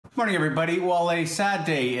Morning, everybody. Well, a sad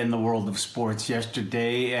day in the world of sports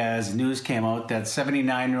yesterday as news came out that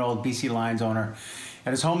 79-year-old BC Lions owner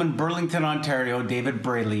at his home in Burlington, Ontario, David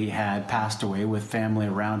Braley, had passed away with family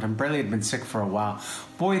around him. Braley had been sick for a while.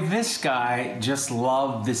 Boy, this guy just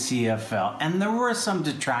loved the CFL. And there were some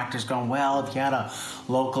detractors going, well, if you had a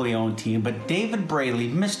locally owned team. But David Braley,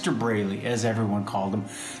 Mr. Braley, as everyone called him,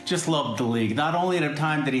 just loved the league. Not only at a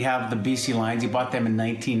time did he have the BC Lions, he bought them in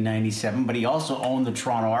 1997, but he also owned the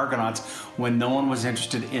Toronto Argonauts when no one was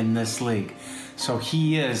interested in this league. So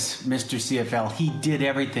he is Mr. CFL. He did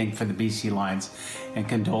everything for the BC Lions, and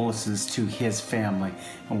condolences to his family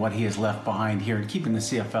and what he has left behind here and keeping the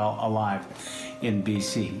CFL alive in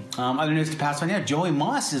BC. Other news to pass on. Yeah, Joey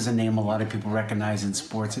Moss is a name a lot of people recognize in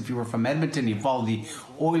sports. If you were from Edmonton, you followed the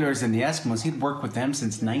Oilers and the Eskimos. He'd worked with them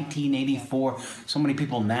since 1984. So many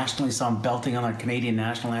people nationally saw him belting on our Canadian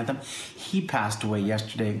national anthem. He passed away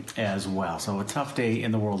yesterday as well. So a tough day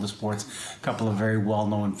in the world of sports. A couple of very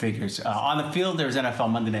well-known figures. On the field, there's NFL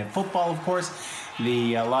Monday Night Football, of course.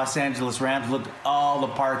 The Los Angeles Rams looked all the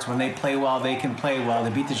parts. When they play well, they can play well.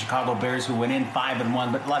 They beat the Chicago Bears, who went in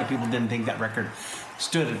 5-1, but a lot of people didn't think that record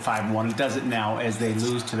stood at 5-1. It does it now as they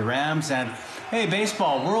lose to the Rams. And hey,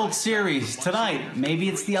 baseball, World Series tonight. Maybe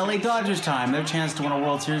it's the LA Dodgers time. Their chance to win a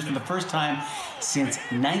World Series for the first time since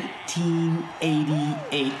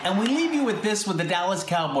 1988. And we leave you with this with the Dallas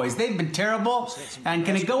Cowboys. They've been terrible. And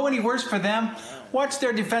can it go any worse for them? Watch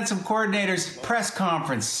their defensive coordinator's press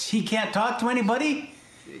conference. He can't talk to anybody?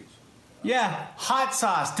 Yeah, hot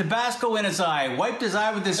sauce, Tabasco in his eye, wiped his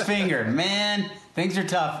eye with his finger. Man, things are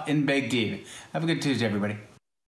tough in Big D. Have a good Tuesday, everybody.